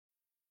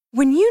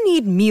When you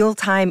need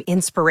mealtime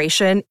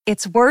inspiration,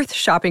 it's worth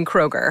shopping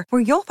Kroger,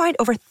 where you'll find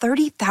over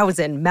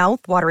 30,000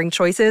 mouth-watering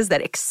choices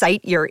that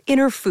excite your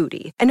inner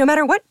foodie. And no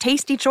matter what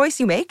tasty choice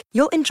you make,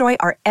 you'll enjoy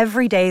our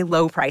everyday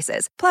low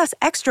prices, plus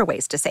extra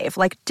ways to save,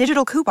 like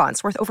digital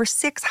coupons worth over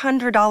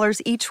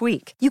 $600 each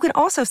week. You can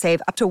also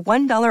save up to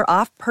 $1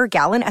 off per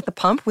gallon at the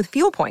pump with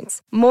fuel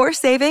points. More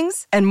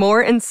savings and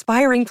more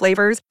inspiring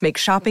flavors make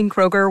shopping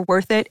Kroger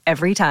worth it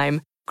every time.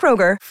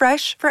 Kroger,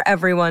 fresh for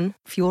everyone.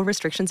 Fuel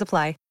restrictions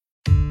apply.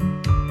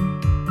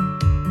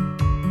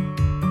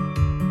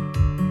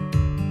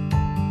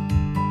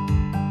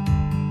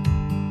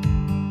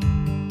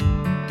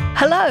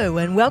 Hello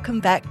and welcome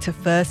back to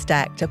First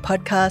Act, a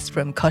podcast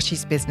from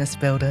Kochie's Business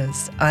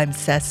Builders. I'm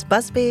Sass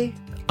Busby.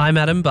 I'm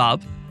Adam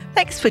Bubb.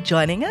 Thanks for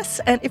joining us.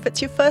 And if it's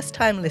your first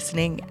time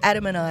listening,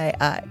 Adam and I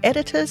are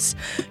editors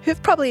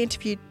who've probably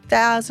interviewed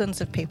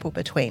thousands of people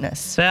between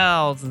us.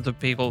 Thousands of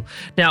people.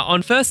 Now,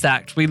 on First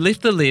Act, we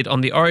lift the lid on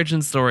the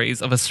origin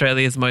stories of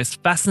Australia's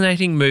most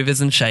fascinating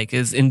movers and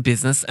shakers in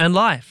business and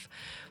life.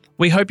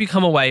 We hope you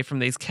come away from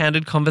these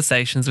candid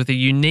conversations with a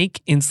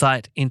unique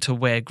insight into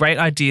where great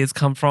ideas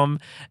come from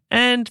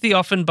and the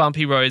often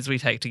bumpy roads we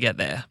take to get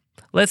there.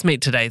 Let's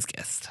meet today's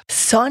guest.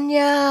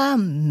 Sonia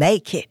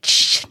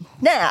Makic.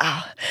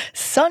 Now,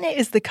 Sonia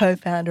is the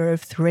co-founder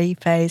of Three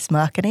Phase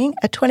Marketing,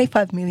 a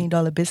 $25 million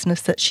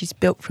business that she's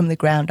built from the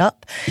ground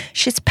up.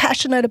 She's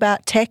passionate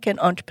about tech and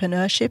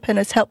entrepreneurship and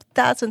has helped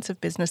thousands of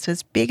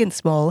businesses, big and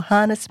small,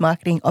 harness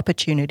marketing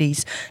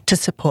opportunities to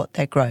support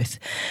their growth.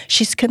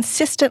 She's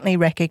consistently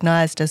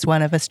recognised as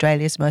one of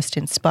Australia's most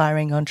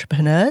inspiring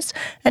entrepreneurs,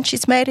 and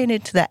she's made it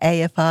into the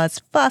AFR's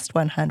Fast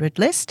 100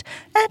 list,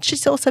 and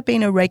she's also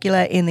been a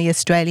regular in the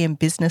Australian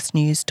Business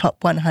News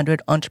Top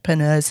 100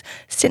 Entrepreneurs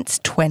since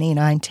 2019.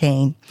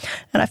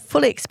 And I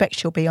fully expect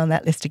she'll be on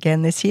that list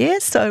again this year.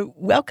 So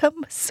welcome,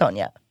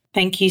 Sonia.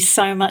 Thank you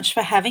so much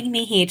for having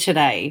me here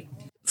today.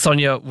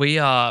 Sonia, we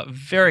are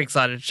very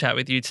excited to chat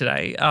with you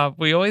today.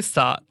 We always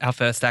start our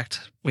First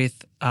Act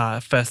with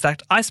First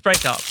Act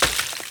Icebreaker.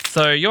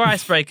 So your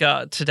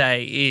icebreaker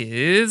today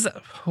is,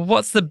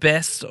 what's the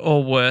best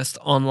or worst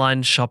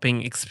online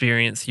shopping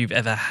experience you've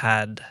ever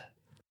had?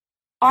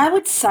 I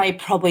would say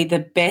probably the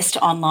best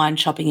online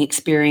shopping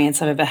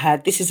experience I've ever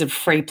had. This is a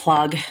free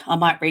plug. I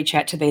might reach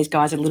out to these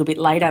guys a little bit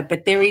later,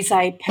 but there is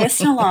a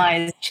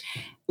personalised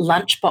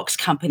lunchbox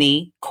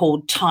company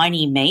called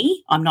Tiny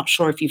Me. I'm not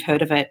sure if you've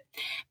heard of it,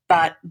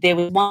 but there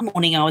was one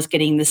morning I was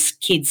getting this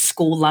kids'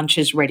 school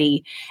lunches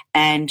ready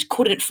and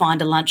couldn't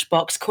find a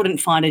lunchbox, couldn't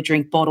find a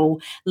drink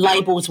bottle,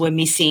 labels were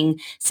missing.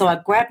 So I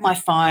grabbed my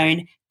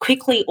phone,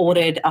 quickly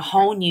ordered a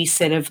whole new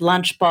set of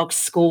lunchbox,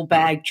 school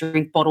bag,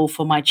 drink bottle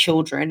for my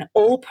children,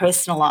 all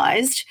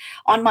personalised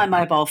on my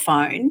mobile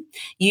phone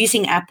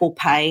using Apple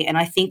Pay. And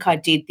I think I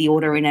did the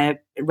order in a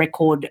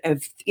record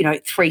of,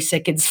 3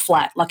 seconds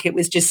flat. Like, it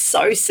was just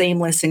so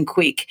seamless and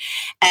quick.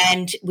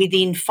 And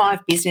within 5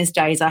 business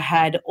days, I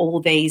had all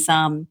these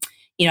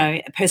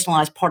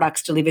personalised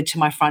products delivered to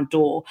my front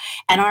door.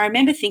 And I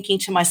remember thinking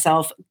to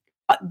myself,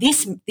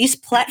 this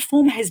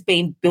platform has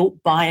been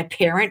built by a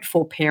parent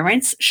for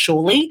parents,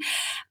 surely.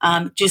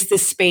 Just the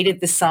speed of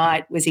the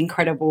site was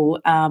incredible,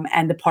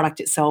 and the product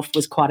itself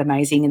was quite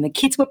amazing, and the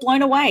kids were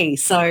blown away.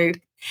 So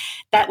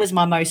that was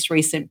my most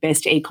recent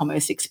best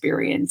e-commerce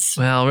experience.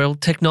 Well,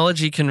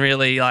 technology can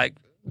really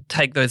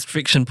take those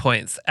friction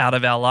points out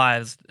of our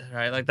lives,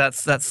 right?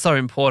 That's so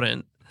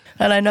important.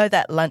 And I know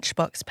that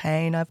lunchbox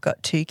pain. I've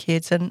got 2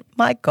 kids and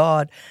my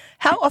God,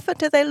 how often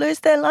do they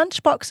lose their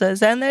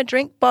lunchboxes and their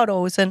drink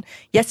bottles? And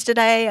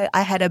yesterday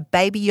I had a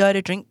Baby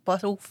Yoda drink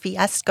bottle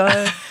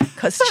fiasco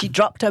because she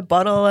dropped her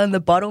bottle and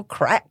the bottle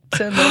cracked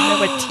and then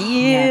there were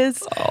tears.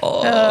 It's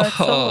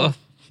all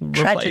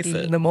tragedy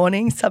in the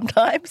morning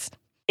sometimes.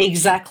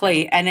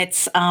 Exactly. And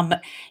it's,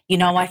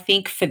 I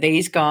think for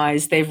these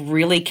guys, they've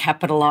really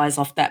capitalised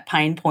off that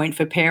pain point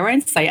for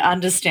parents. They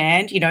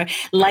understand,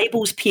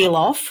 labels peel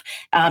off,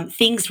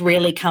 things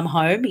rarely come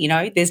home,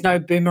 there's no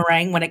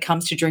boomerang when it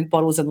comes to drink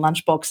bottles and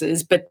lunch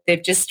boxes, but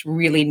they've just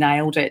really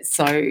nailed it.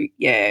 So,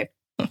 yeah,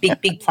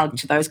 big plug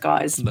to those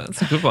guys.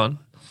 That's a good one.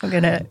 I'm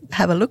going to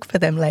have a look for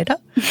them later.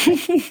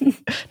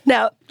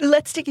 Now,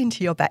 let's dig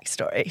into your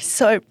backstory.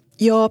 So,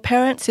 your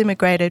parents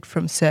immigrated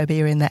from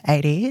Serbia in the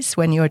 80s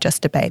when you were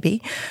just a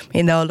baby. I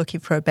mean, they were looking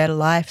for a better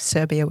life.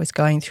 Serbia was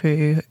going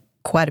through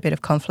quite a bit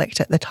of conflict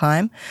at the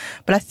time.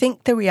 But I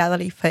think the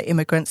reality for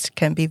immigrants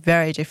can be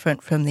very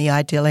different from the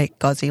idyllic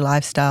Aussie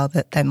lifestyle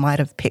that they might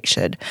have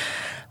pictured.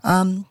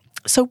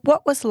 So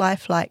what was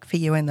life like for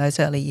you in those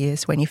early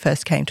years when you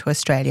first came to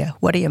Australia?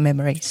 What are your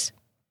memories?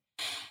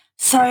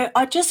 So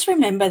I just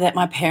remember that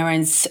my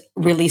parents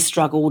really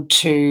struggled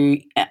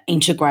to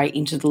integrate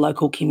into the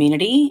local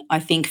community. I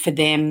think for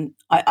them,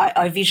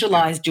 I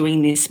visualised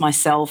doing this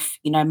myself.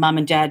 Mum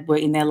and dad were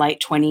in their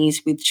late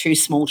 20s with 2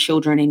 small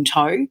children in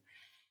tow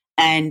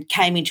and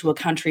came into a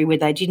country where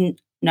they didn't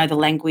know the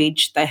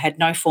language. They had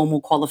no formal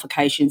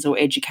qualifications or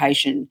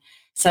education.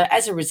 So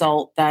as a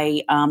result,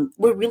 they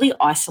were really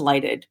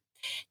isolated.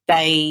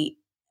 They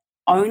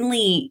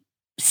only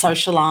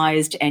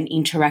socialised and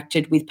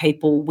interacted with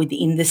people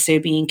within the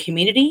Serbian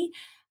community.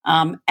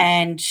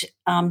 And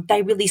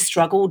they really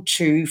struggled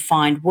to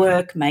find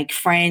work, make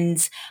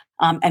friends,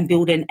 and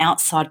build an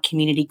outside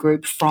community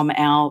group from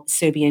our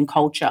Serbian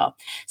culture.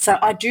 So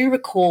I do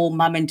recall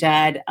mum and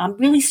dad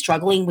really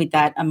struggling with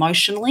that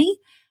emotionally.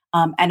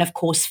 And of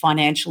course,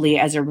 financially,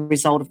 as a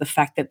result of the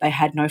fact that they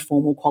had no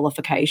formal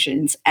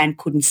qualifications and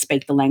couldn't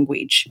speak the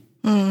language.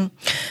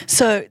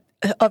 So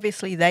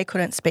obviously they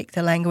couldn't speak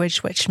the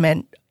language, which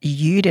meant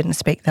you didn't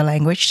speak the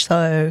language.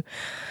 So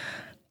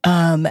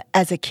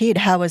as a kid,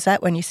 how was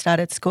that when you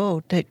started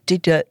school?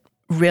 Did it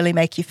really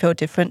make you feel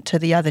different to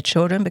the other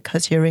children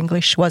because your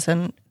English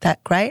wasn't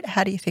that great?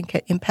 How do you think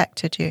it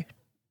impacted you?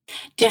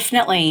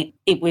 Definitely.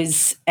 It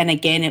was, and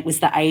again, it was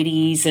the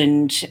 80s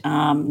and,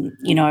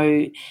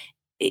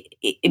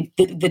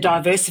 the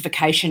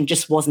diversification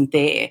just wasn't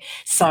there.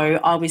 So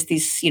I was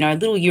this,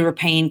 little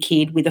European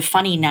kid with a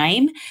funny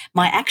name.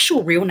 My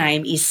actual real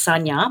name is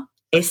Sanja,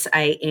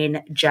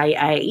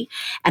 Sanja.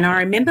 And I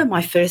remember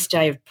my first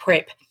day of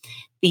prep,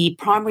 the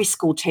primary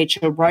school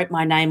teacher wrote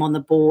my name on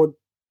the board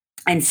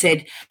and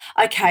said,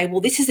 okay,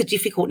 well, this is a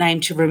difficult name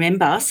to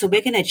remember, so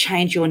we're going to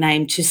change your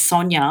name to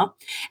Sonia,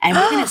 and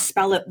we're going to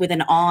spell it with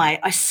an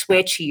I. I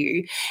swear to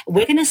you,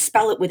 we're going to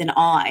spell it with an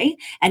I,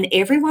 and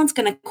everyone's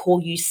going to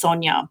call you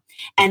Sonia.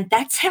 And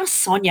that's how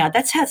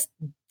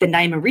the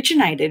name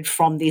originated,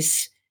 from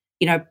this,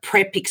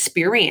 prep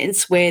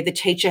experience where the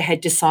teacher had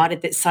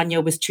decided that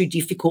Sonia was too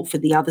difficult for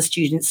the other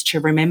students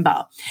to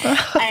remember.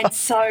 And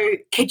so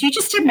could you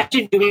just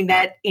imagine doing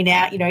that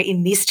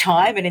in this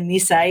time and in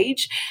this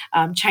age,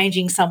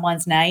 changing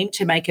someone's name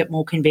to make it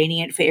more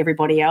convenient for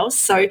everybody else?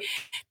 So,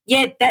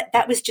 yeah,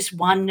 that was just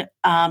one,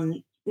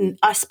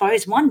 I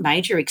suppose, one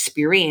major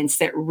experience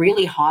that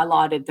really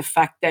highlighted the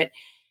fact that,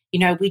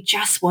 we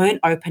just weren't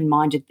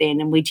open-minded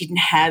then, and we didn't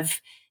have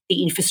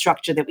the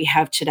infrastructure that we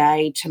have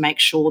today to make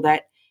sure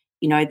that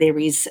there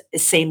is a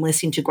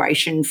seamless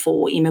integration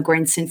for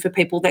immigrants and for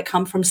people that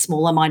come from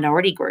smaller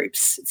minority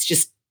groups.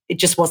 It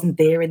just wasn't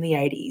there in the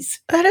 80s.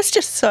 That is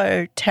just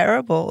so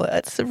terrible.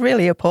 It's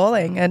really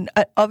appalling. And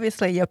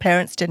obviously your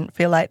parents didn't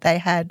feel like they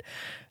had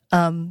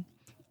the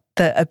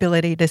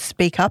ability to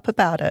speak up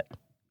about it.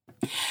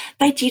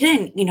 They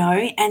didn't,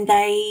 and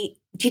they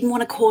didn't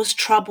want to cause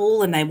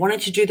trouble, and they wanted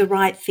to do the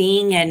right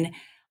thing. And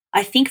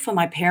I think for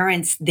my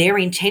parents, their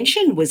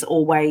intention was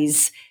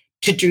always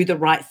to do the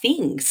right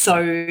thing.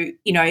 So,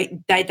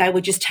 they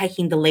were just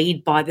taking the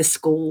lead by the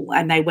school,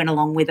 and they went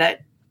along with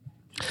it.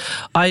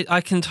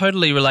 I can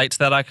totally relate to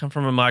that. I come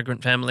from a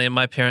migrant family, and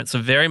my parents were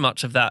very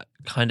much of that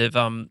kind of,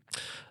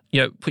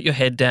 put your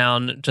head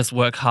down, just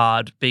work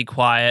hard, be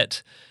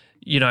quiet,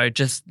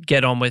 just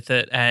get on with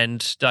it,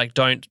 and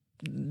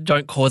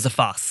don't cause a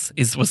fuss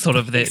was sort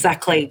of the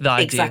exactly the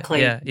idea.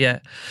 Exactly.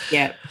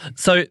 Yeah.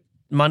 So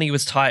money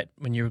was tight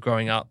when you were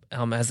growing up,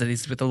 as it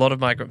is with a lot of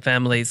migrant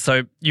families.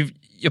 So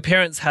your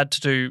parents had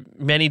to do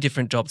many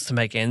different jobs to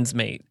make ends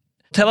meet.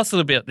 Tell us a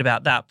little bit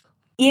about that.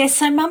 Yeah,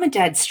 so mum and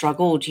dad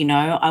struggled,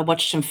 I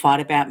watched them fight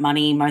about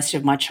money most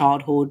of my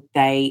childhood.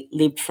 They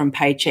lived from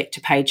paycheck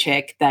to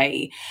paycheck.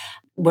 They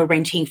were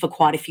renting for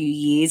quite a few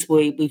years.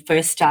 We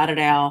first started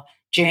our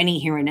journey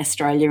here in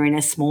Australia in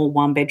a small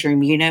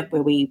one-bedroom unit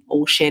where we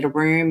all shared a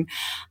room.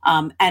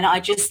 And I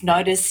just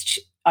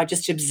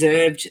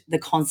observed the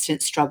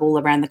constant struggle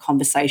around the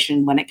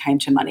conversation when it came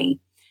to money.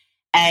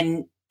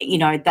 And,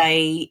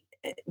 they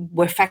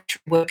were factory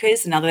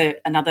workers.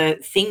 Another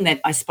thing that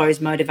I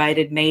suppose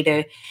motivated me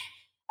to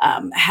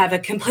have a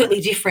completely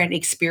different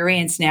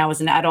experience now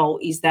as an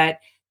adult is that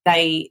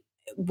they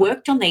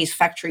worked on these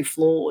factory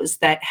floors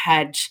that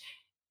had,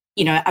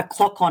 a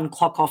clock on,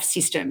 clock off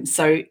system.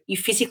 So you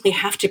physically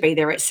have to be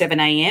there at 7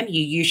 a.m.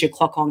 You use your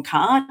clock on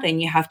card,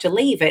 and you have to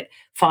leave at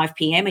 5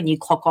 p.m. and you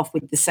clock off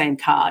with the same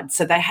card.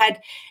 So they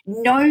had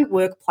no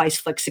workplace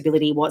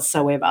flexibility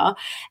whatsoever,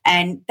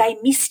 and they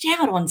missed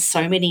out on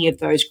so many of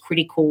those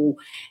critical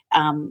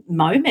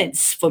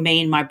moments for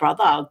me and my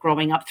brother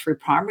growing up through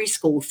primary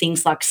school,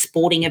 things like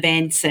sporting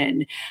events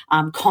and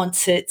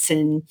concerts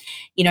and,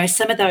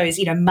 some of those,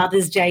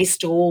 Mother's Day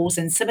stalls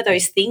and some of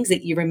those things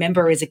that you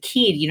remember as a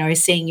kid,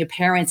 seeing your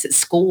parents at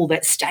school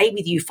that stay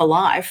with you for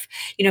life.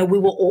 We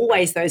were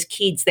always those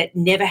kids that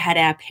never had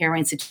our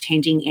parents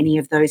attending any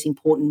of those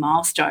important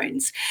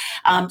milestones.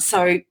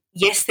 So,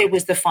 yes, there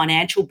was the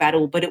financial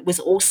battle, but it was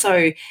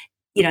also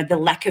the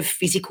lack of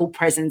physical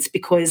presence,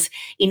 because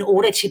in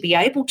order to be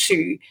able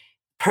to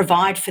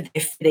provide for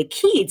their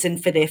kids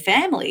and for their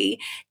family,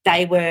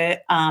 they were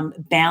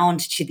bound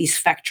to this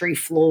factory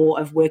floor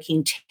of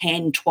working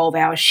 10,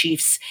 12-hour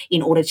shifts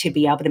in order to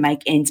be able to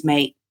make ends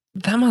meet.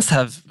 That must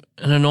have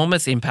an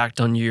enormous impact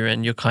on you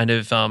and your kind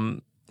of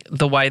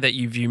the way that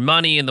you view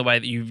money and the way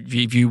that you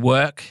view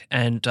work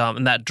and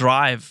that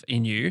drive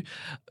in you.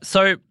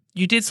 So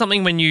you did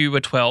something when you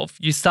were 12.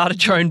 You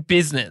started your own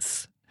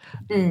business.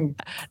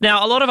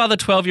 Now, a lot of other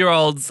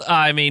 12-year-olds,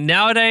 I mean,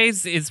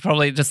 nowadays it's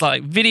probably just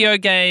like video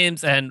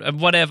games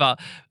and whatever,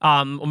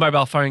 or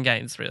mobile phone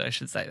games, really, I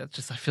should say. That's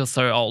just, I feel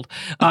so old.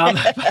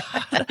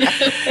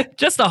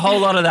 Just a whole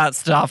lot of that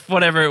stuff,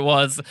 whatever it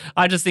was.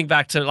 I just think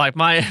back to like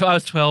I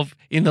was 12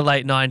 in the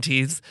late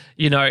 90s.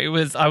 You know,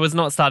 I was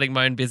not starting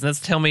my own business.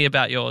 Tell me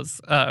about yours,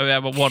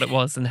 about what it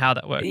was and how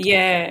that worked.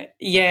 Yeah.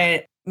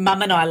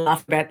 Mum and I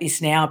laugh about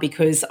this now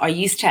because I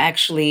used to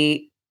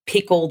actually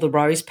pick all the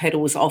rose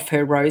petals out of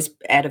her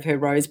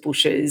rose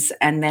bushes,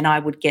 and then I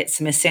would get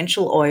some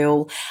essential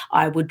oil.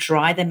 I would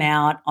dry them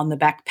out on the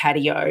back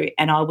patio,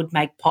 and I would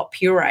make pot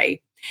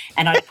puree.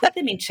 And I put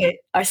them into,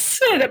 I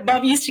swear that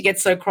Mum used to get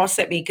so cross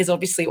at me because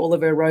obviously all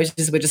of her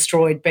roses were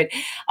destroyed, but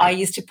I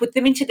used to put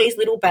them into these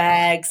little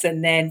bags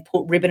and then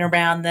put ribbon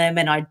around them,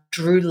 and I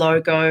drew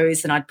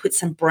logos and I'd put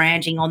some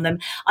branding on them.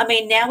 I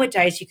mean,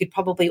 nowadays you could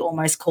probably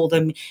almost call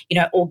them, you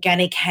know,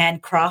 organic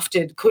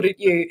handcrafted, couldn't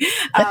you?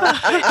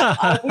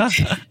 I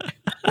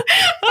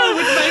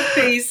would make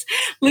these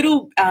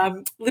little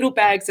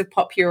bags of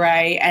pot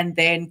puree and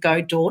then go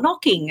door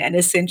knocking and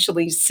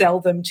essentially sell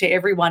them to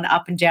everyone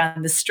up and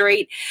down the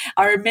street.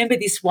 I remember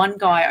this one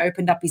guy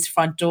opened up his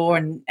front door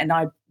and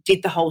I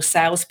did the whole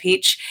sales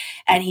pitch,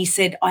 and he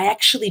said, "I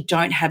actually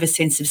don't have a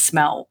sense of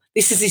smell."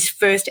 This is his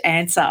first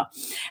answer.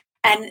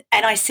 And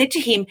I said to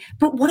him,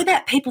 "But what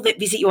about people that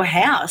visit your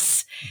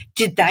house?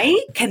 Can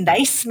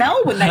they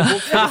smell when they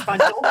walk through the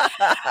front door?"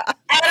 And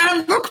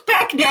I look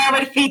back now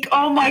and think,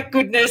 oh my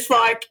goodness,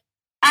 like,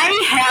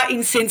 A, how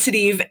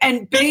insensitive,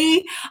 and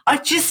B, I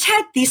just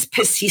had this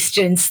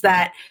persistence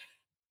that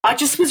I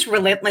just was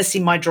relentless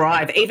in my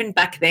drive. Even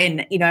back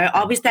then, you know,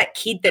 I was that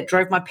kid that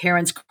drove my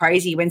parents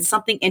crazy. When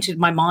something entered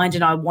my mind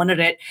and I wanted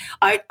it,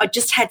 I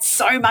just had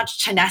so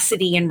much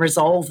tenacity and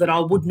resolve that I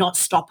would not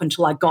stop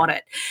until I got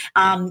it.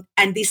 And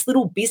this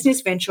little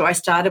business venture I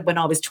started when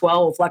I was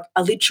 12, like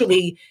I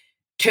literally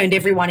turned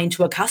everyone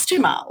into a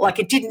customer. Like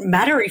it didn't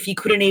matter if you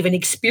couldn't even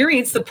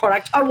experience the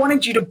product. I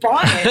wanted you to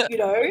buy it, you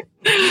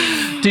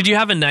know. Did you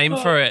have a name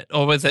for it,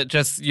 or was it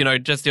just, you know,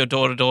 just your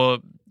door-to-door?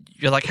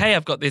 You're like, hey,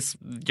 I've got this,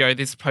 you know,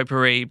 this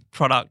potpourri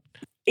product.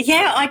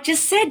 Yeah, I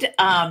just said,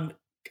 I'm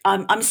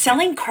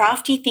selling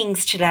crafty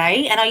things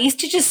today, and I used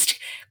to just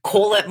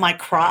call it my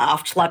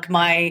craft. Like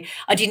I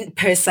didn't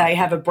per se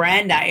have a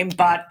brand name,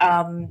 but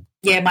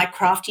my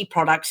crafty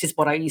products is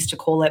what I used to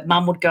call it.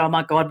 Mum would go, "Oh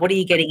my God, what are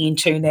you getting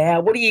into now?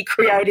 What are you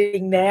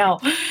creating now?"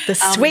 The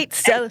sweet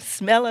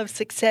smell of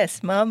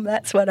success, Mum.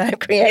 That's what I'm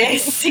creating.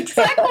 Yes,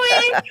 exactly.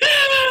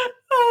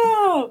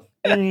 Oh.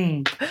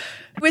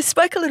 We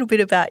spoke a little bit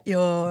about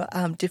your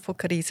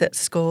difficulties at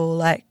school,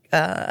 like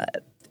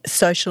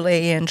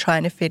socially and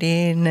trying to fit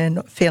in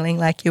and feeling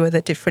like you were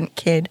the different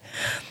kid.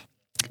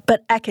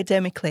 But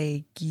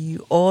academically,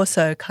 you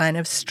also kind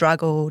of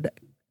struggled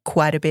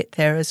quite a bit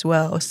there as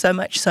well, so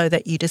much so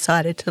that you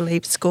decided to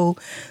leave school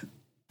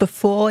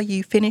before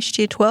you finished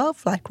Year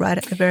 12, like right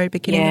at the very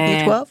beginning of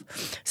Year 12.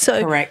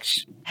 So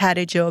correct. How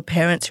did your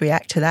parents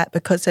react to that?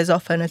 Because there's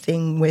often a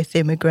thing with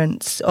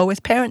immigrants or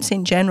with parents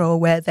in general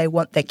where they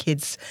want their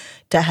kids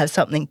to have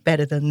something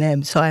better than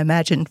them. So I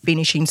imagine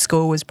finishing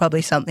school was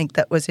probably something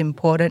that was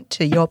important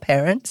to your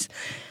parents.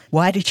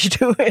 Why did you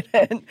do it?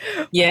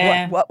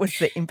 And what was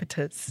the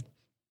impetus?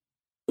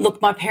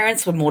 Look, my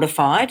parents were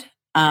mortified,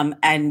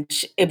 and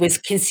it was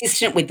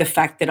consistent with the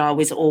fact that I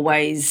was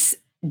always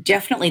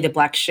definitely the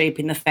black sheep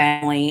in the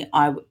family.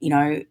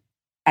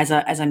 As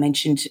I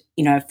mentioned,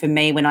 you know, for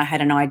me, when I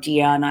had an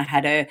idea and I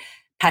had a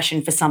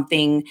passion for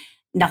something,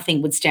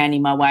 nothing would stand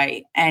in my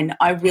way. And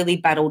I really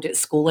battled at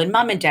school, and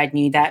Mum and Dad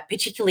knew that,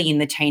 particularly in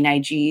the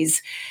teenage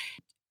years.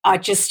 I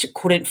just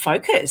couldn't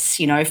focus.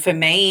 You know, for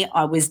me,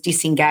 I was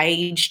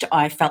disengaged.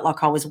 I felt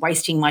like I was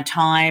wasting my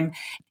time,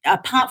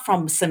 apart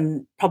from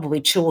some probably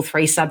 2 or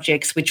 3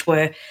 subjects, which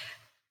were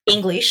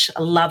English.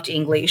 I loved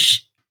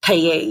English,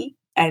 PE,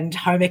 and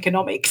home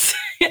economics.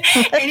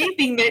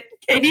 anything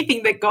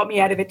that got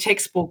me out of a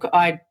textbook,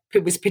 I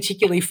was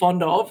particularly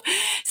fond of.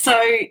 So,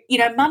 you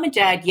know, Mum and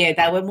Dad,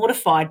 they were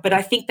mortified, but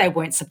I think they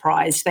weren't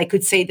surprised. They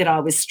could see that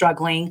I was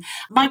struggling.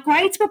 My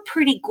grades were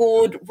pretty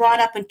good right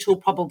up until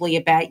probably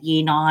about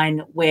Year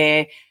 9,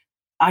 where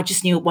I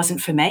just knew it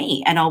wasn't for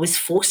me, and I was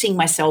forcing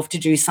myself to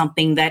do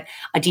something that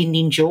I didn't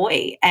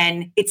enjoy.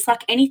 And it's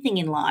like anything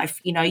in life,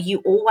 you know,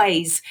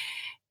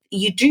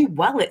 you do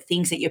well at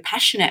things that you're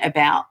passionate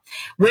about.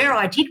 Where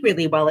I did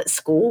really well at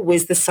school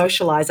was the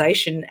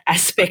socialisation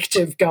aspect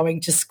of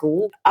going to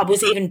school. I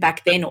was even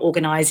back then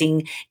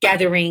organising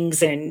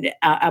gatherings, and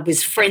I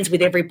was friends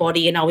with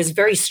everybody, and I was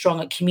very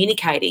strong at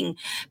communicating,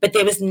 but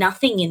there was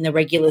nothing in the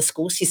regular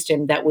school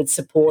system that would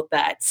support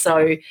that.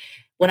 So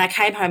when I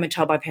came home and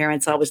told my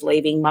parents I was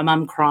leaving, my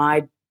mum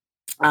cried.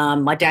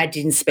 My dad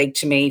didn't speak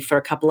to me for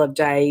a couple of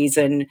days,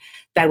 and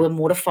they were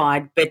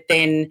mortified. But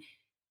then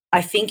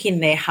I think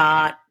in their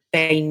heart,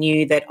 they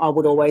knew that I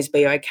would always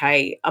be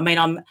okay. I mean,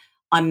 I'm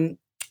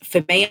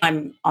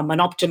an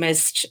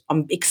optimist.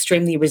 I'm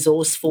extremely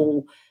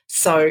resourceful.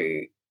 So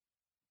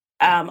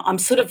I'm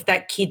sort of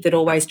that kid that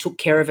always took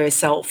care of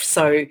herself.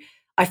 So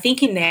I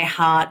think in their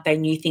heart they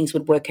knew things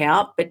would work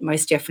out, but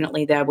most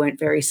definitely they weren't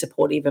very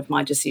supportive of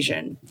my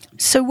decision.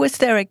 So was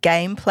there a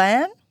game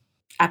plan?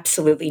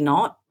 Absolutely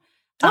not.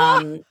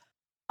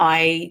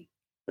 I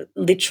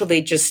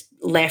literally just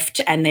left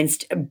and then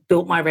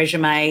built my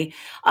resume.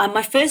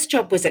 My first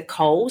job was at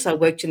Coles. I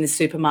worked in the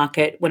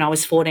supermarket. When I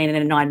was 14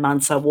 and 9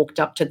 months, I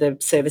walked up to the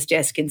service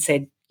desk and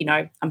said,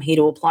 I'm here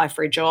to apply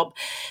for a job.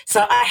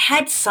 So I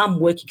had some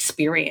work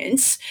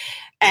experience,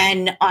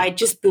 and I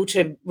just built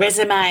a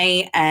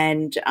resume,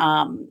 and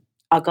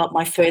I got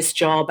my first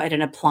job at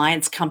an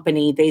appliance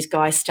company. These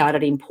guys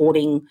started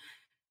importing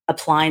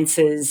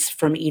appliances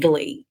from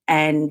Italy,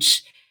 and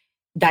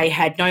they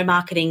had no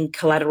marketing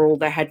collateral.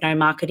 They had no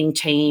marketing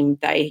team.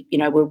 They,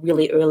 were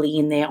really early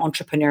in their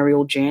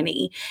entrepreneurial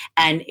journey.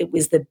 And it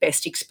was the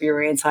best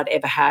experience I'd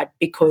ever had,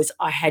 because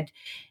I had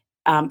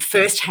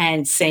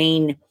firsthand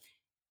seen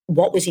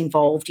what was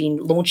involved in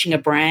launching a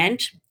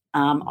brand.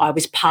 I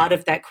was part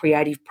of that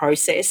creative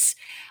process.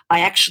 I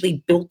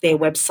actually built their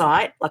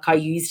website. Like, I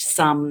used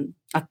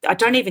I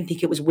don't even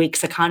think it was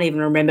Wix. I can't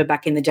even remember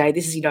back in the day.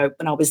 This is,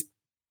 when I was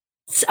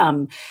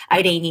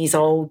 18 years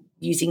old.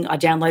 I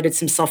downloaded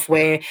some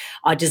software.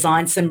 I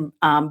designed some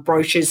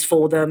brochures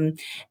for them,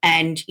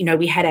 and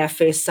we had our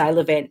first sale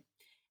event.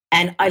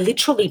 And I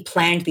literally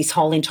planned this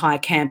whole entire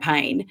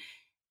campaign,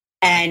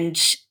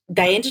 and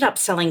they ended up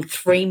selling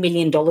 $3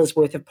 million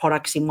worth of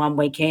products in one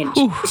weekend.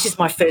 This is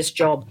my first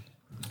job,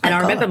 and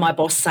I remember my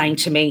boss saying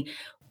to me,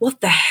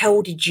 "What the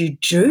hell did you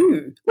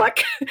do?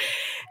 Like,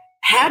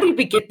 how did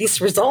we get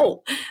this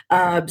result?"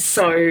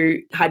 So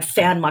I'd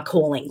found my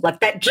calling. Like,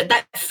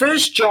 that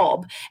first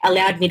job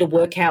allowed me to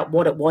work out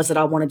what it was that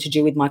I wanted to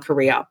do with my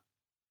career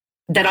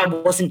that I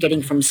wasn't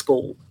getting from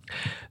school.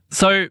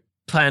 So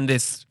planned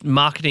this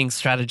marketing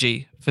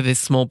strategy for this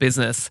small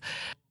business.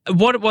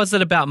 What was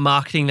it about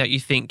marketing that you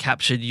think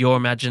captured your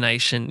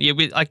imagination?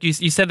 Like you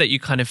said that you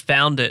kind of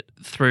found it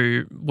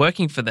through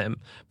working for them,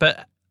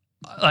 but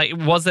like,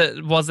 was it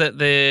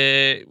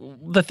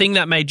the thing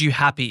that made you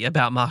happy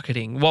about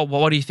marketing?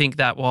 What do you think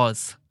that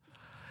was?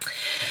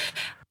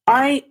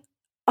 I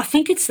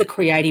think it's the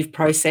creative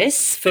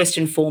process first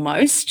and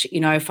foremost.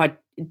 If I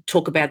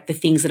talk about the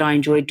things that I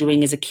enjoyed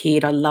doing as a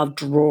kid, I loved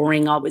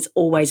drawing. I was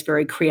always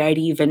very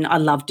creative, and I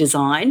love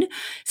design.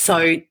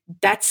 So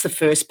that's the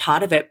first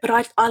part of it.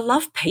 But I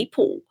love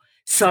people.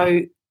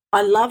 So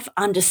I love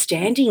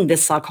understanding the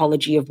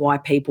psychology of why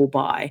people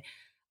buy.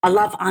 I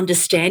love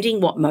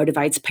understanding what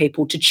motivates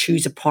people to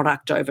choose a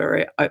product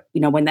over,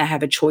 when they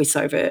have a choice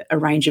over a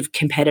range of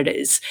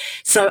competitors.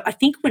 So I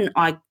think when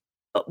I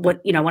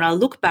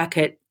look back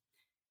at,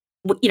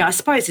 I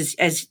suppose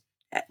as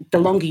the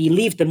longer you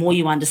live, the more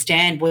you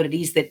understand what it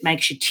is that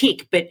makes you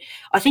tick. But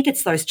I think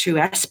it's those two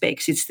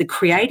aspects. It's the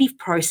creative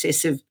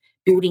process of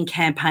building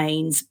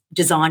campaigns,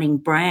 designing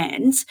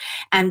brands,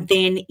 and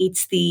then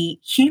it's the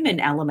human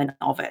element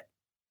of it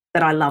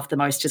that I love the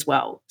most as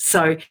well.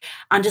 So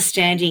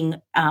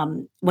understanding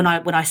when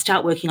I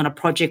start working on a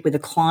project with a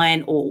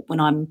client, or when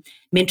I'm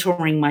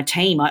mentoring my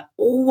team, I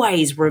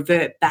always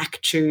revert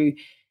back to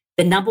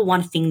the number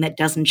one thing that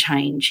doesn't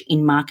change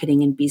in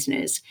marketing and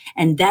business,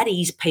 and that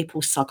is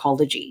people's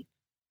psychology.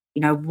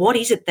 What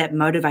is it that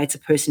motivates a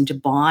person to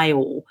buy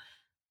or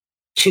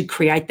to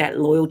create that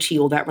loyalty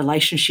or that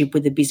relationship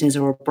with a business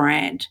or a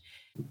brand?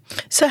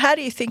 So how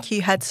do you think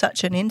you had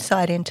such an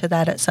insight into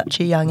that at such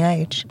a young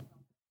age?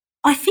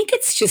 I think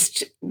it's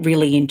just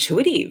really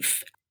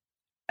intuitive.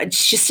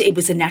 It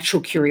was a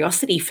natural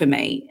curiosity for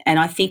me. And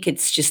I think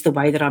it's just the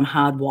way that I'm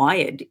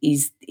hardwired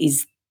is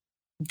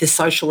the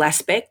social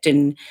aspect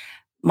and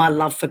my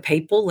love for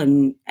people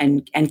and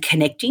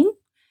connecting,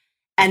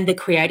 and the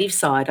creative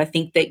side. I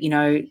think that,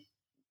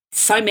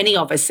 so many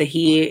of us are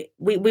here.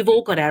 We've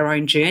all got our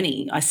own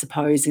journey, I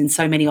suppose, and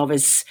so many of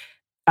us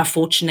are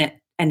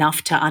fortunate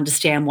enough to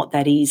understand what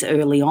that is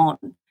early on.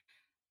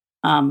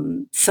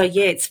 So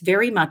yeah, it's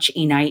very much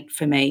innate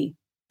for me.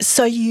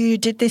 So you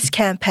did this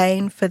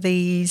campaign for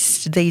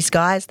these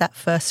guys, that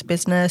first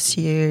business.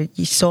 You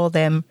saw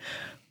them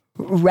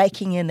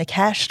raking in the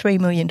cash,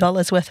 $3 million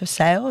worth of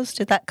sales.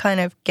 Did that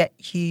kind of get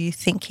you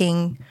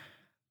thinking,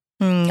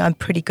 I'm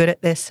pretty good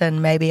at this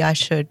and maybe I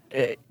should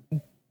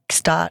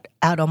start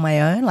out on my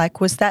own? Like,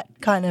 was that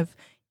kind of,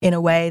 in a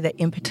way, the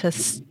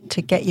impetus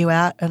to get you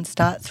out and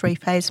start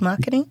three-phase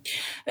marketing?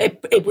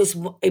 It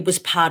was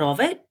part of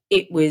it.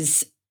 It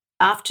was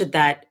after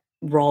that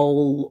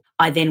role,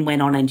 I then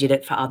went on and did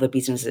it for other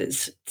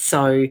businesses.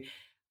 So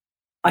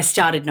I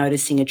started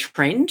noticing a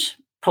trend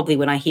probably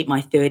when I hit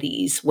my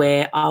 30s,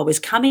 where I was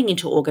coming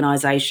into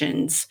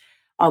organisations,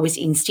 I was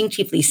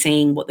instinctively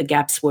seeing what the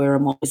gaps were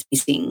and what was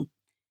missing.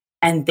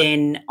 And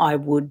then I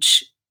would,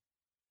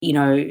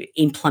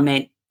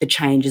 implement the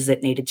changes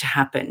that needed to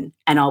happen,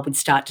 and I would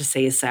start to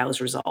see a sales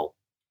result.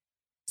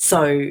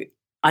 So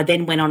I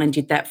then went on and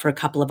did that for a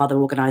couple of other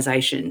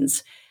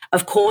organisations.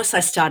 Of course,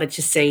 I started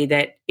to see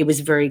that it was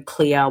very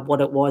clear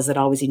what it was that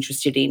I was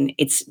interested in.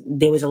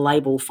 There was a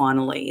label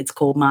finally. It's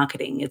called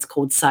marketing. It's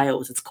called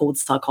sales. It's called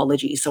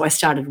psychology. So I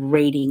started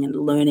reading and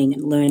learning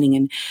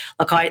and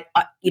like I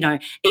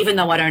even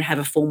though I don't have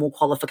a formal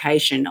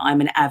qualification,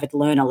 I'm an avid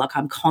learner. Like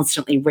I'm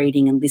constantly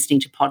reading and listening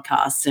to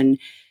podcasts and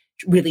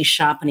really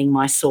sharpening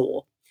my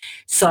saw.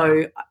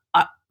 So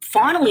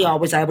finally, I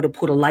was able to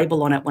put a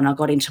label on it when I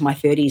got into my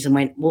 30s and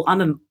went, well,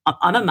 I'm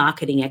a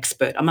marketing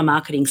expert. I'm a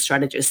marketing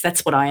strategist.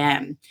 That's what I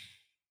am.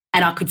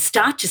 And I could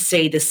start to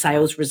see the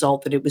sales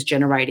result that it was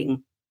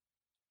generating.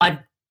 I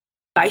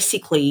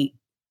basically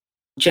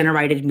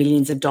generated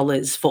millions of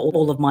dollars for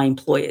all of my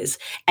employers.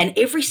 And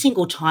every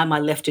single time I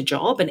left a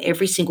job and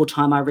every single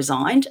time I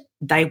resigned,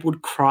 they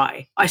would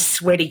cry. I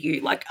swear to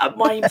you, like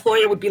my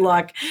employer would be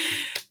like,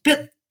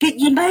 but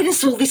you made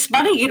us all this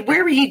money and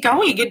where are you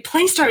going? And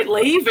please don't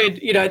leave. And,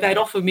 they'd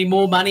offer me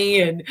more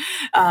money and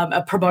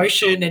a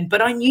promotion.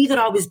 But I knew that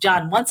I was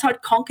done. Once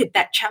I'd conquered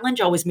that challenge,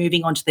 I was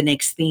moving on to the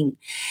next thing.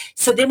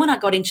 So then when I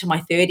got into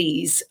my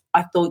 30s,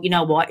 I thought, you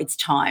know what, it's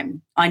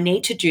time. I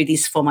need to do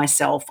this for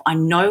myself. I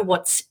know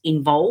what's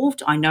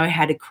involved. I know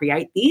how to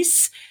create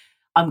this.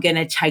 I'm going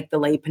to take the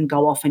leap and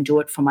go off and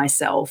do it for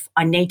myself.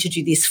 I need to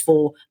do this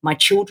for my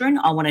children.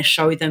 I want to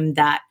show them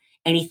that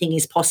anything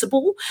is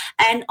possible.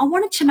 And I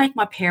wanted to make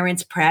my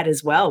parents proud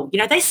as well.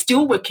 They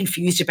still were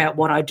confused about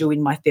what I do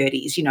in my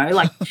 30s,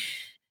 like,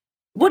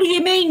 what do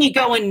you mean you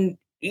go and,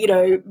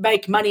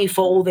 make money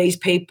for all these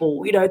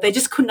people? They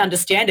just couldn't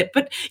understand it.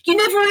 But you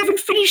never even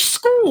finished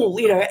school.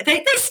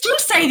 They still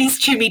say this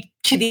to me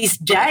to this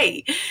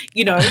day.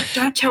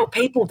 Don't tell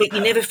people that you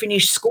never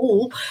finished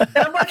school. And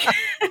I'm like,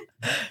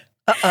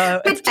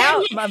 it's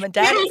out, Mum and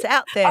Dad. It's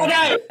out there. I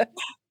know.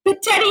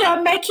 But Daddy,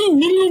 I'm making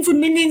millions and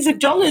millions of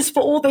dollars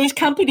for all these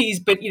companies,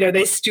 but,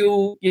 they're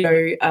still,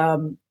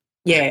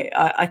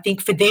 I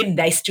think for them,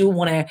 they still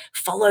want to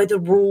follow the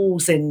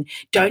rules and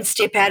don't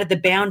step out of the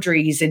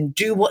boundaries and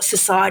do what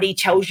society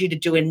tells you to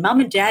do. And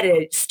Mum and Dad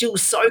are still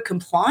so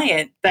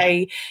compliant.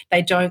 They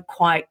don't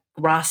quite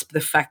grasp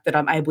the fact that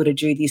I'm able to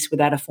do this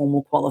without a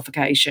formal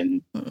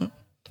qualification. Mm-hmm.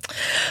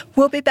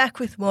 We'll be back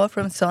with more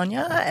from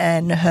Sonia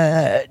and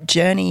her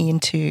journey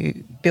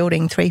into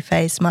building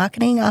three-phase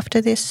marketing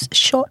after this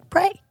short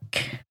break.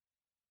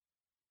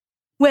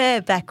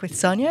 We're back with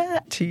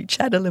Sonia to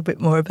chat a little bit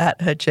more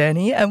about her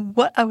journey, and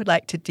what I would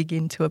like to dig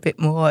into a bit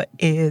more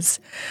is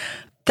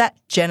that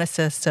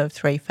genesis of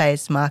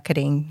three-phase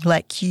marketing.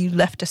 Like, you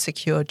left a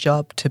secure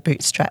job to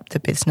bootstrap the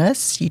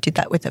business. You did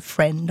that with a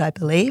friend, I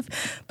believe,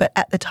 but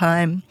at the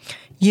time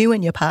you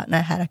and your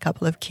partner had a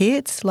couple of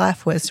kids.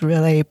 Life was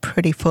really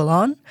pretty full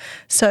on.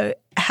 So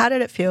how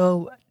did it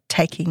feel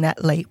taking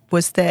that leap?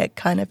 Was there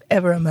kind of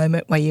ever a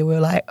moment where you were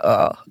like,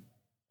 oh,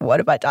 what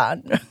have I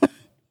done?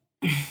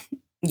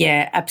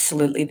 Yeah,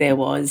 absolutely there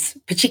was,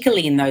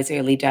 particularly in those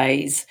early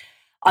days.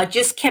 I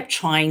just kept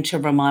trying to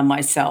remind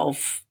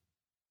myself,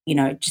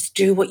 just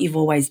do what you've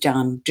always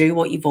done. Do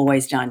what you've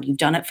always done. You've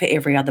done it for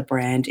every other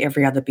brand,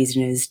 every other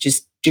business.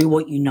 Just do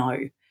what you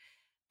know.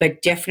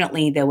 But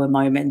definitely there were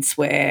moments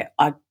where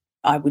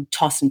I would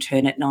toss and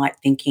turn at night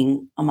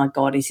thinking, oh, my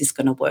God, is this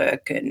going to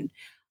work? And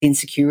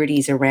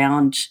insecurities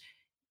around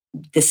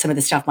some of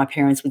the stuff my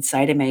parents would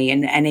say to me,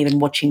 and even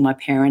watching my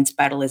parents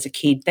battle as a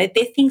kid, they're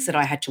things that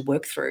I had to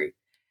work through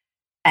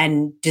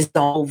and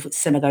dissolve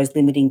some of those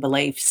limiting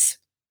beliefs.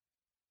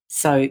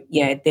 So,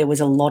 yeah, there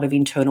was a lot of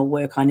internal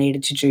work I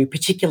needed to do,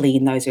 particularly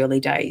in those early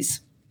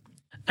days.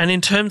 And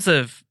in terms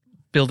of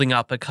building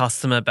up a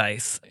customer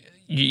base,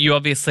 you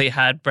obviously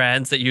had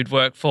brands that you'd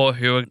work for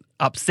who were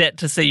upset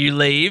to see you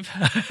leave,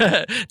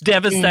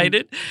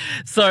 devastated.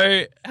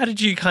 So how did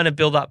you kind of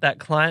build up that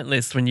client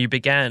list when you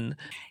began?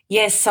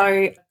 Yes,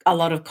 so a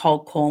lot of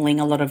cold calling,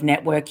 a lot of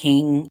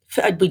networking.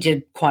 We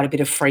did quite a bit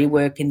of free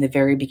work in the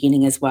very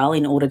beginning as well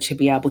in order to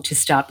be able to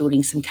start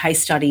building some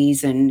case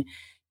studies and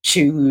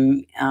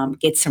to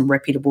get some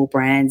reputable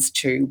brands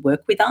to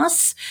work with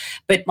us.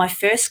 But my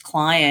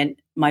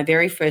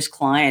very first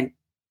client,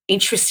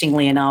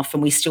 interestingly enough,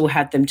 and we still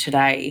have them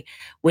today,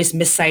 was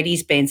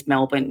Mercedes-Benz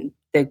Melbourne,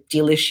 the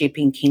dealership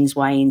in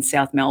Kingsway in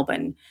South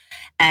Melbourne.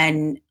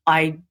 And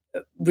I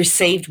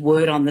received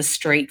word on the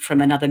street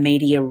from another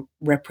media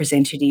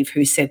representative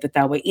who said that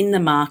they were in the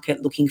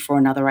market looking for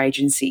another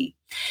agency.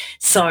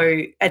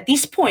 So at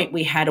this point,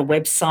 we had a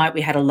website,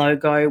 we had a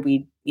logo,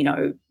 we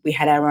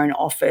had our own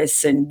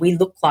office, and we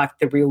looked like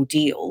the real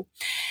deal.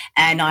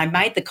 And I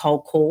made the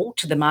cold call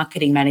to the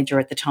marketing manager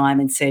at the time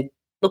and said,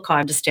 look,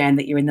 I understand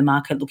that you're in the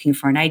market looking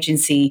for an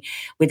agency.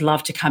 We'd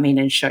love to come in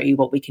and show you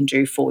what we can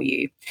do for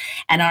you.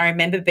 And I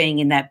remember being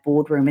in that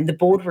boardroom, and the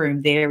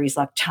boardroom there is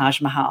like Taj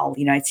Mahal.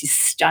 It's this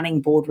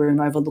stunning boardroom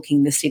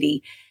overlooking the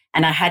city.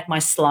 And I had my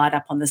slide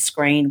up on the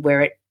screen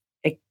where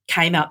it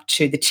came up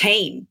to the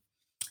team.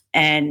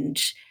 And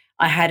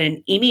I had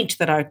an image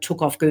that I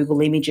took off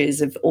Google Images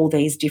of all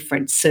these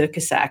different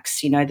circus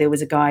acts. There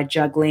was a guy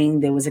juggling,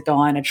 there was a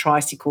guy on a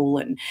tricycle.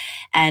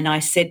 And I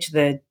said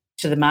to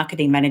the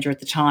marketing manager at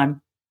the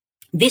time,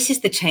 this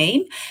is the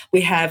team.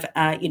 We have,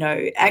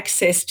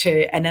 access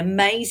to an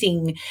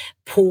amazing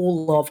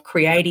pool of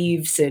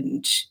creatives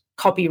and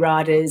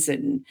copywriters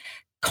and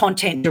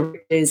content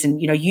directors,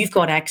 and you've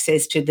got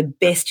access to the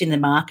best in the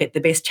market, the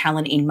best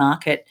talent in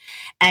market.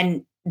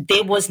 And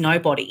there was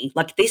nobody.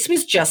 Like, this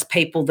was just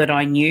people that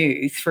I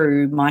knew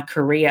through my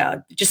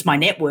career. Just my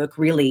network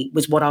really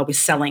was what I was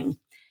selling.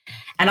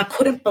 And I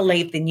couldn't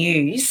believe the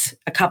news.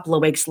 A couple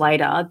of weeks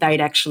later, they'd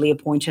actually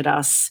appointed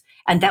us,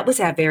 and that was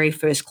our very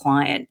first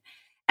client.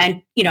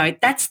 And,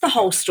 that's the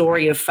whole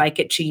story of fake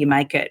it till you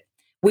make it.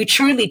 We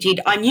truly did.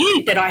 I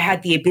knew that I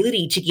had the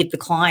ability to give the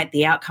client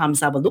the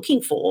outcomes they were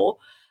looking for,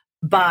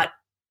 but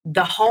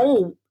the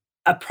whole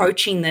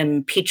approaching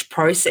them pitch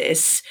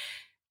process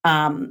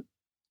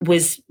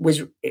was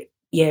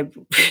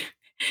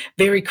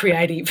very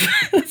creative.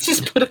 Let's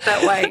just put it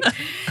that way.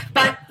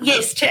 But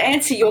yes, to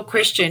answer your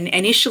question,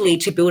 initially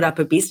to build up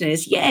a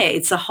business,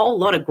 it's a whole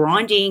lot of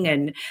grinding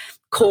and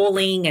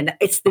calling, and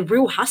it's the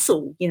real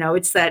hustle.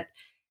 It's that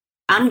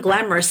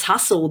unglamorous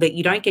hustle that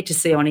you don't get to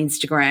see on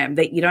Instagram,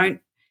 that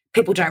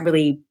people don't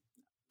really,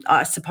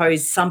 I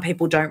suppose some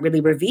people don't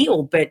really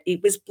reveal, but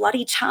it was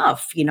bloody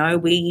tough.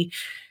 We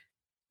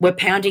were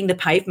pounding the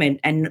pavement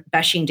and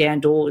bashing down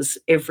doors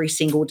every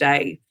single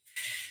day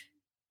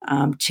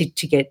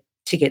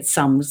to get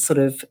some sort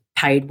of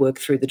paid work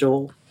through the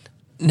door.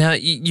 Now,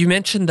 you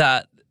mentioned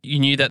that you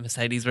knew that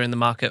Mercedes were in the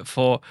market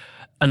for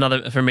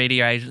a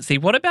media agency.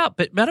 What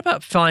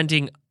about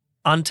finding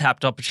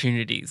untapped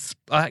opportunities?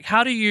 Like,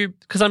 how do you,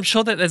 because I'm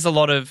sure that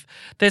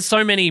there's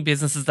so many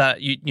businesses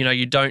that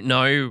you don't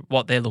know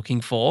what they're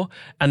looking for,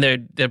 and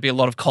there'd be a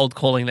lot of cold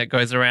calling that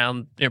goes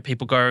around,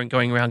 people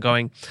going around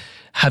going,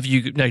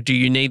 do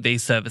you need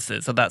these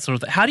services, or that sort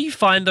of thing. How do you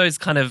find those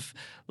kind of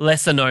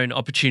lesser known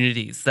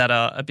opportunities that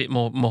are a bit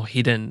more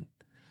hidden?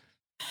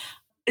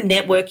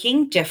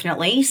 Networking,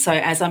 definitely. So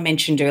as I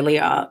mentioned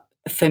earlier,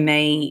 for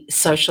me,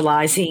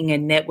 socializing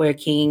and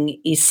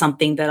networking is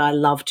something that I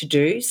love to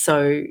do.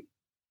 So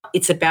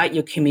it's about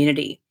your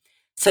community.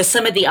 So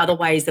some of the other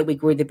ways that we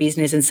grew the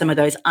business and some of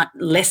those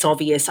less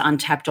obvious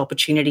untapped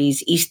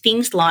opportunities is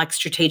things like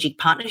strategic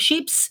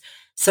partnerships.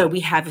 So we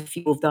have a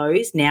few of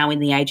those now in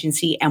the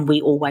agency, and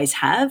we always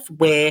have,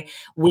 where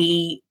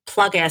we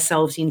plug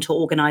ourselves into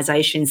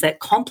organisations that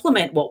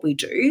complement what we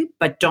do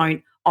but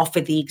don't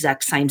offer the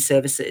exact same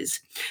services.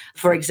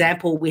 For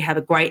example, we have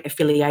a great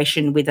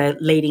affiliation with a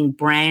leading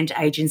brand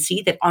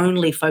agency that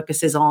only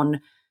focuses on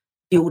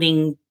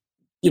building,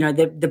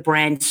 the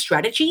brand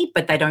strategy,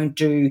 but they don't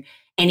do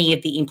any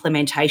of the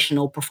implementation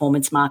or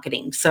performance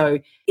marketing. So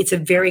it's a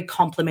very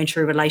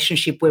complementary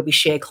relationship where we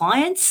share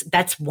clients.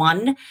 That's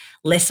one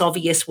less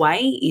obvious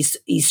way is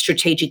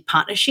strategic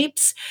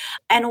partnerships.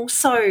 And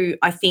also,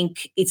 I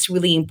think it's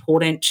really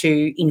important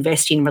to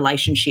invest in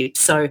relationships.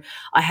 So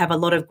I have a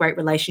lot of great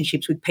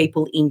relationships with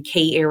people in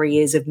key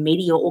areas of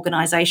media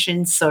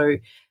organisations. So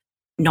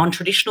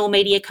non-traditional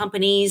media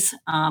companies,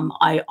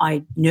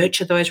 I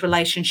nurture those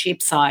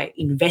relationships, I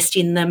invest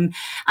in them.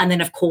 And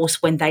then, of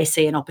course, when they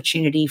see an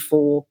opportunity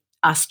for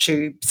us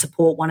to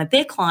support one of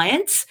their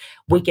clients,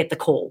 we get the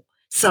call.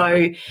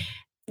 So,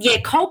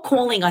 cold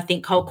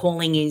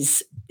calling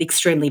is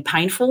extremely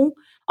painful.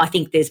 I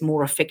think there's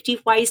more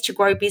effective ways to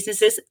grow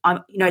businesses.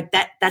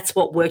 That's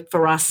what worked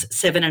for us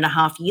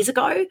 7.5 years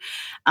ago,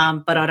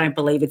 but I don't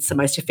believe it's the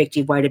most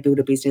effective way to build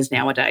a business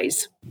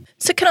nowadays.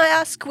 So can I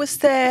ask, was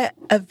there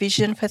a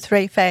vision for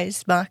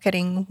three-phase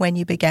marketing when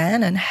you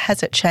began, and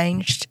has it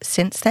changed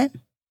since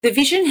then? The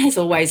vision has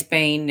always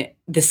been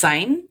the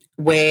same,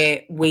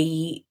 where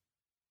we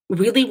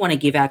really want to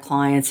give our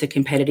clients a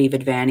competitive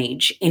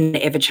advantage in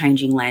an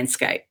ever-changing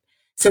landscape.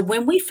 So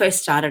when we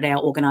first started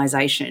our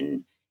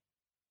organisation,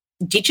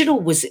 digital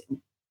was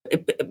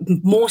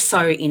more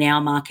so in our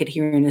market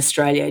here in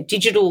Australia.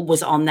 Digital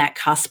was on that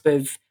cusp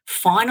of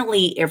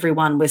finally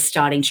everyone was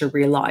starting to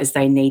realise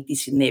they need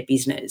this in their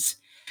business.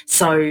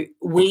 So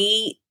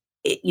we,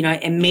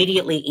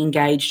 immediately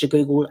engaged a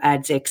Google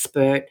Ads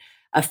expert,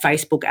 a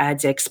Facebook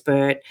ads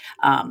expert,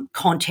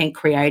 content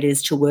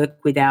creators to work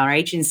with our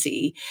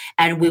agency.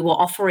 And we were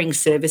offering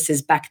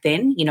services back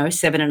then,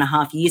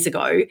 7.5 years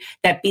ago,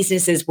 that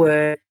businesses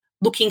were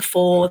looking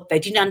for. They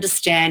didn't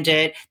understand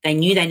it. They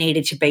knew they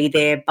needed to be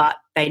there, but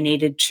they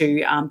needed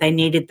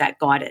that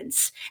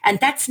guidance. And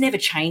that's never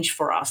changed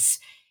for us.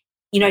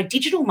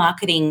 Digital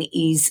marketing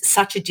is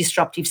such a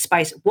disruptive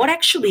space. What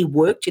actually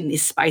worked in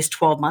this space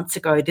 12 months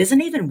ago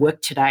doesn't even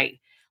work today.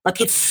 Like,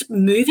 it's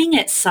moving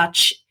at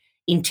such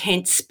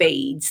intense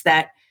speeds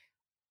that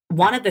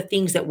one of the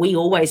things that we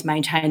always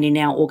maintain in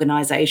our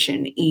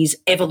organisation is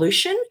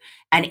evolution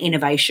and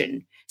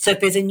innovation. So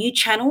if there's a new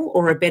channel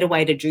or a better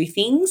way to do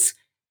things,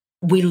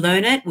 we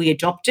learn it, we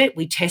adopt it,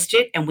 we test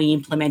it, and we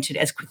implement it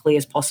as quickly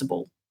as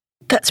possible.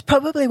 That's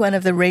probably one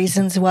of the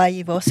reasons why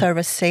you've also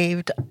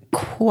received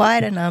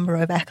quite a number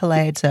of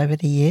accolades over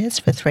the years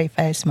for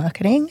three-phase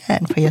marketing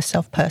and for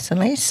yourself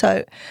personally.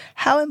 So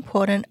how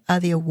important are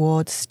the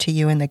awards to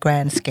you in the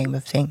grand scheme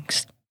of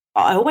things?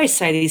 I always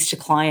say this to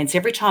clients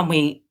every time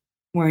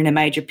we're in a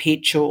major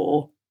pitch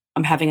or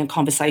I'm having a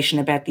conversation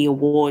about the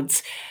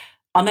awards.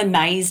 I'm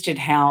amazed at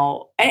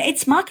how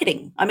it's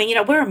marketing. I mean,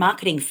 we're a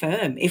marketing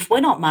firm. If we're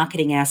not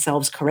marketing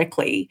ourselves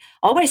correctly,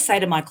 I always say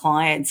to my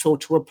clients or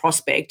to a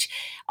prospect,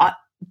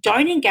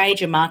 don't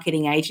engage a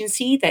marketing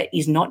agency that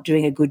is not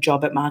doing a good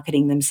job at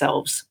marketing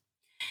themselves.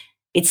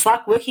 It's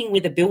like working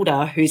with a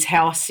builder whose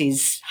house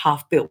is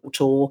half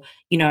built, or,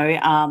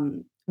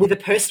 with a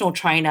personal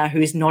trainer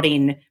who's not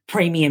in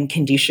premium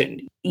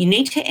condition. You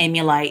need to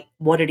emulate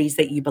what it is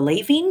that you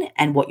believe in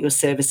and what your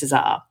services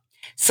are.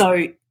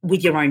 So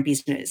with your own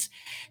business.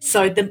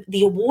 So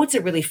the awards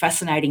are really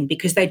fascinating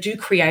because they do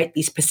create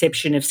this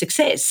perception of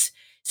success.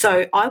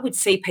 So I would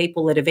see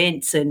people at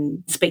events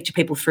and speak to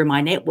people through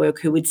my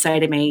network who would say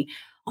to me,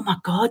 "Oh my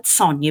God,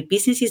 Son, your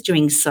business is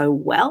doing so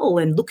well,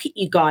 and look at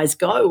you guys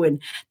go."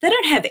 And they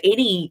don't have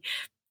any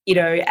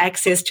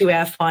access to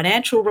our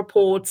financial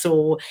reports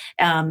or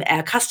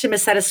our customer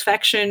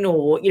satisfaction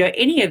or,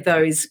 any of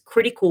those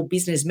critical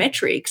business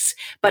metrics.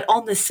 But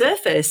on the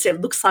surface,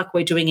 it looks like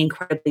we're doing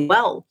incredibly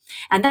well.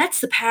 And that's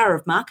the power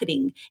of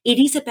marketing. It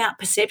is about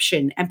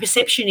perception, and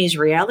perception is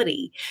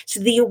reality.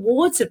 So the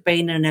awards have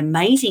been an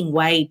amazing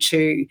way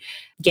to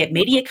get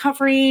media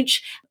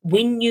coverage,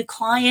 win new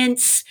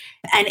clients,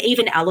 and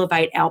even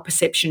elevate our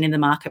perception in the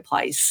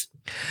marketplace.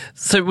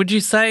 So would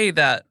you say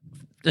that,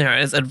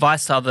 as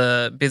advice to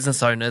other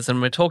business owners,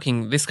 and we're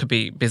talking, this could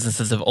be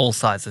businesses of all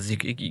sizes,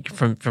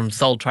 from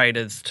sole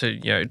traders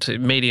to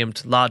medium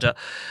to larger,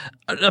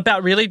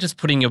 about really just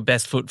putting your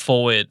best foot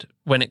forward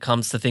when it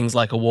comes to things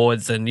like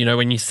awards, and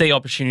when you see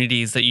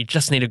opportunities that you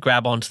just need to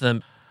grab onto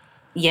them.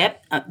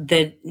 Yep.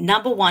 The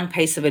number one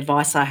piece of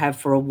advice I have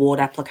for award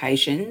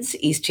applications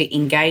is to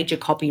engage a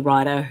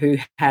copywriter who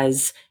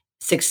has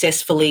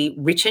successfully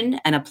written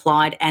and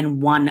applied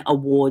and won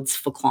awards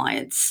for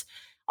clients.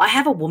 I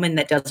have a woman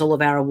that does all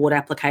of our award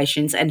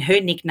applications, and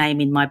her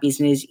nickname in my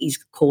business is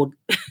called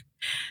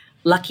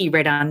Lucky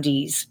Red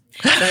Undies.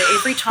 So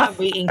every time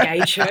we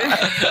engage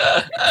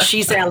her,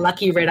 she's our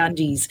Lucky Red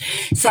Undies.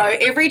 So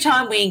every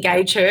time we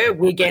engage her,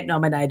 we get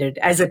nominated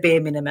as a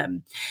bare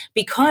minimum,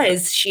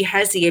 because she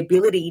has the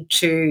ability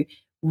to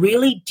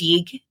really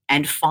dig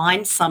and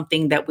find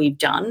something that we've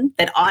done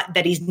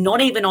that is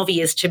not even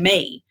obvious to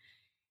me.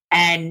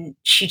 And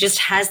she just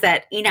has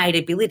that innate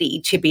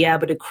ability to be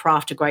able to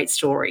craft a great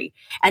story.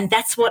 And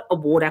that's what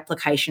award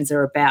applications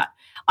are about.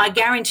 I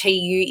guarantee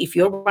you, if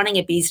you're running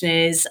a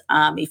business,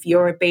 if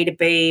you're a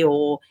B2B,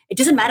 or it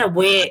doesn't matter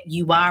where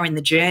you are in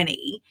the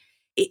journey,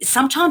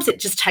 sometimes it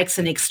just takes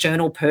an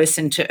external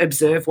person to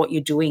observe what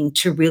you're doing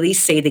to really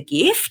see the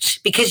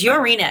gift, because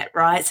you're in it,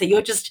 right? So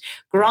you're just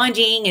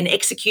grinding and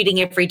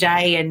executing every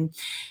day, and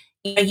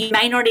you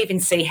may not even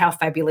see how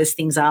fabulous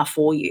things are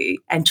for you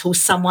until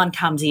someone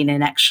comes in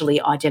and actually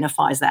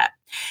identifies that.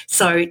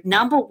 So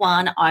number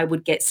one, I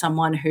would get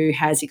someone who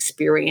has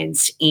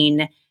experience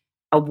in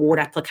award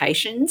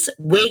applications.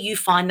 Where you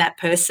find that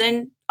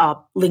person,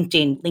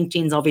 LinkedIn.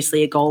 LinkedIn's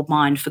obviously a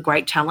goldmine for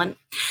great talent.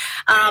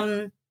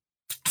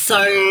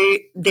 So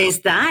there's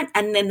that.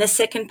 And then the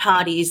second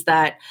part is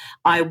that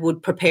I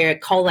would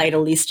collate a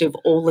list of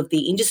all of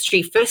the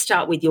industry. First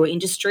start with your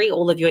industry,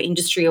 all of your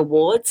industry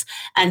awards.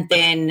 And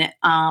then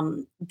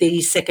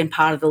the second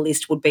part of the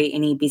list would be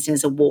any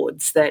business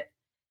awards that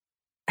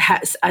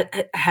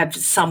have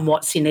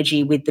somewhat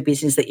synergy with the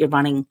business that you're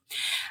running.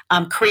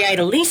 Create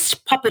a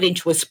list, pop it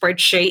into a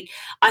spreadsheet.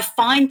 I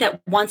find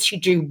that once you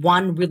do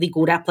one really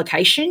good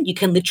application, you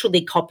can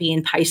literally copy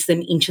and paste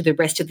them into the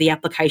rest of the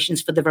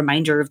applications for the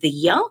remainder of the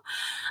year.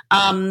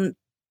 And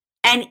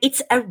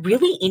it's a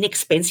really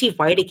inexpensive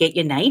way to get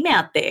your name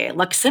out there.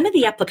 Like, some of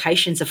the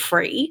applications are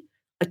free.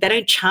 Like, they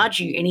don't charge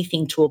you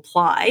anything to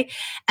apply.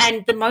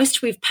 And the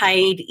most we've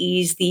paid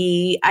is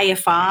the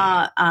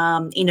AFR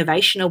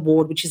Innovation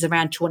Award, which is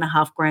around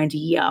 $2,500 a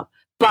year.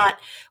 But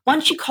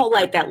once you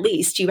collate that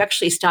list, you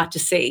actually start to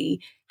see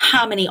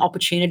how many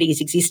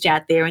opportunities exist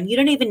out there, and you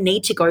don't even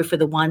need to go for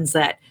the ones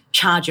that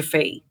charge a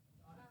fee.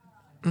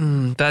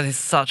 That is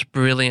such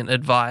brilliant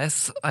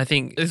advice. I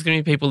think there's going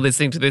to be people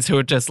listening to this who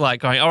are just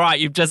like going, "All right,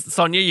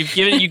 Sonia, you've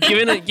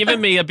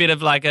given me a bit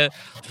of like a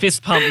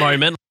fist pump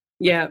moment."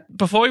 Yeah.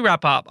 Before we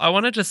wrap up, I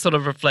want to just sort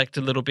of reflect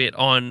a little bit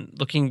on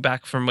looking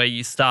back from where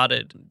you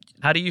started.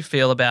 How do you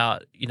feel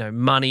about,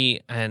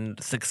 money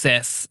and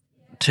success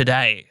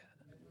today?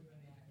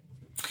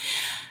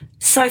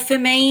 So for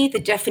me, the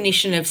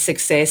definition of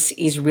success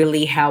is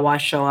really how I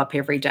show up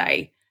every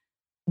day.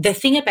 The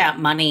thing about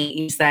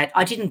money is that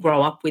I didn't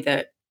grow up with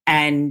it,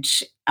 and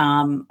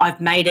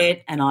I've made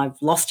it, and I've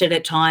lost it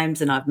at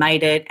times, and I've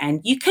made it, and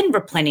you can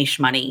replenish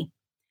money.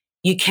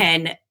 You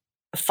can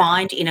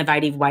find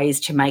innovative ways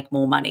to make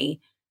more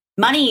money.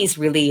 Money is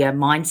really a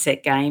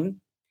mindset game.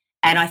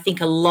 And I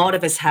think a lot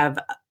of us have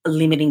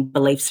limiting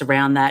beliefs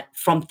around that,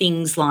 from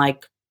things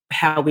like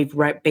how we've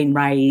been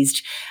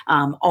raised,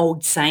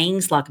 old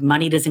sayings like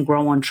money doesn't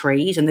grow on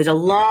trees. And there's a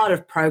lot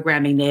of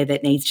programming there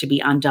that needs to be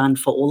undone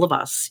for all of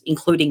us,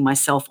 including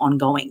myself,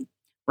 ongoing,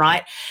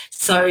 right?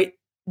 So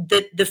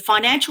the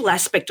financial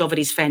aspect of it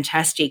is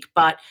fantastic,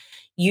 but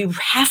you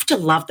have to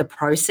love the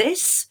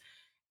process.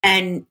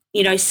 And,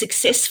 you know,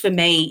 success for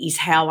me is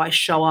how I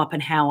show up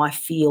and how I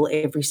feel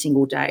every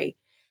single day.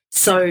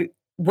 So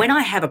when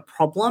I have a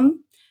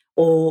problem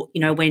or,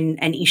 you know, when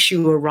an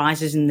issue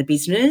arises in the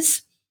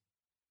business,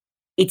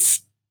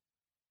 it's,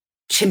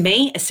 to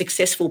me, a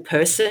successful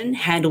person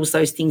handles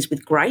those things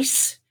with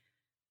grace,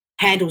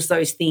 handles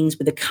those things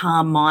with a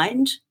calm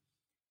mind.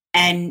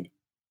 And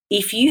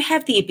if you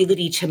have the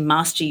ability to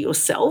master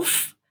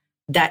yourself,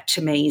 that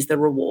to me is the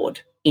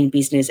reward in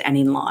business and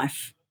in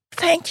life.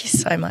 Thank you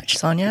so much,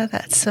 Sonia.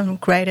 That's some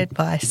great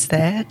advice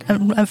there.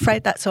 I'm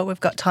afraid that's all we've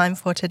got time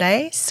for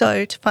today.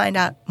 So to find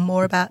out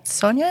more about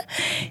Sonia,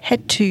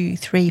 head to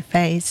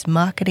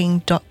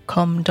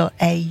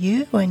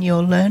 3phasemarketing.com.au and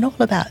you'll learn all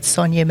about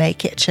Sonia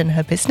Makic and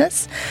her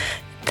business.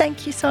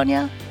 Thank you,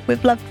 Sonia.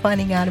 We've loved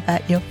finding out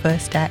about your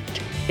first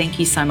act. Thank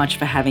you so much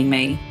for having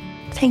me.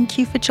 Thank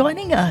you for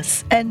joining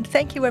us. And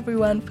thank you,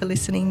 everyone, for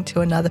listening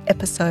to another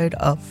episode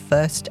of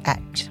First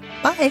Act.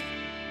 Bye.